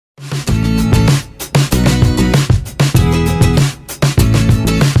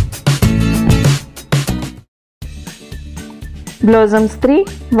Blossoms 3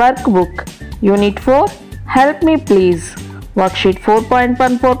 Workbook Unit 4 Help Me Please Worksheet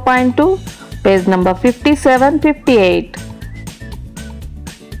 4.14.2 Page number 57-58.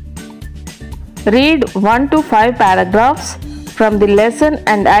 Read 1 to 5 paragraphs from the lesson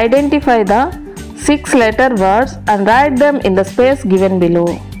and identify the 6-letter words and write them in the space given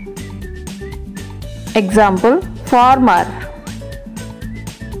below. Example: farmer,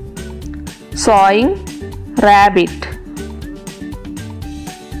 sawing, rabbit,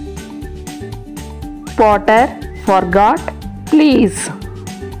 potter, forgot, please.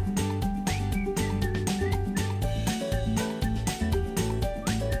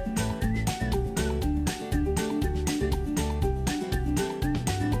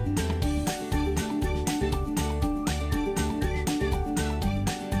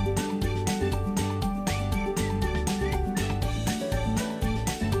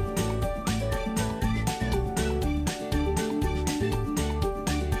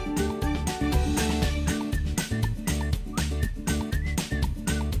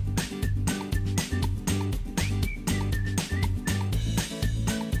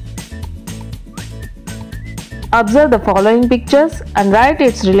 Observe the following pictures and write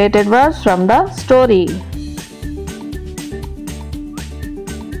its related words from the story.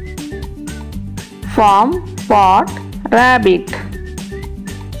 Farm, pot, rabbit.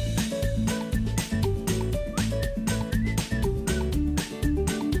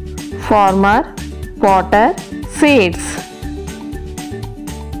 Farmer, potter, seeds.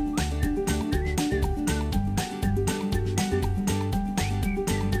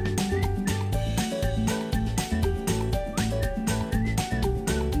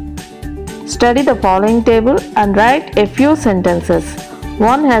 Study the following table and write a few sentences.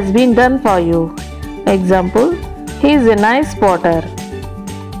 One has been done for you. Example: he is a nice potter.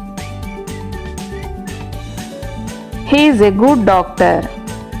 He is a good doctor.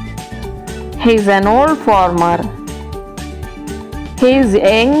 He is an old farmer. He is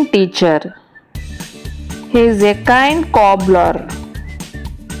a young teacher. He is a kind cobbler.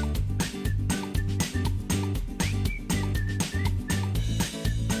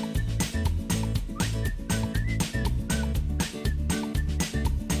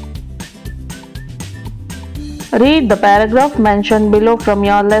 Read the paragraph mentioned below from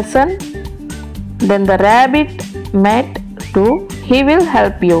your lesson. Then the rabbit met to he will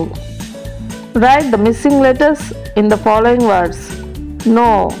help you. Write the missing letters in the following words: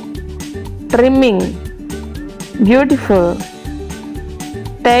 no, trimming, beautiful,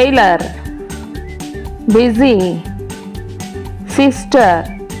 tailor, busy, sister,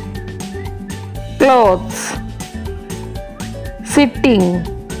 clothes, sitting.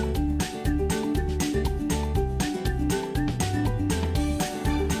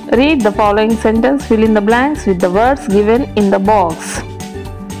 Read the following sentence, fill in the blanks with the words given in the box.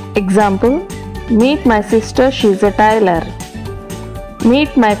 Example: meet my sister, she is a tailor.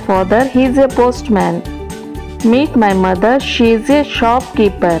 Meet my father, he is a postman. Meet my mother, she is a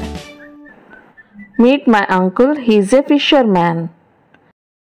shopkeeper. Meet my uncle, he is a fisherman.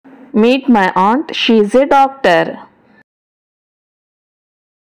 Meet my aunt, she is a doctor.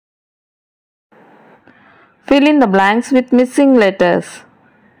 Fill in the blanks with missing letters.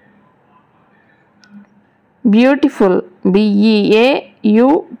 Beautiful,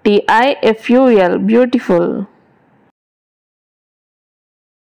 Beautiful, beautiful.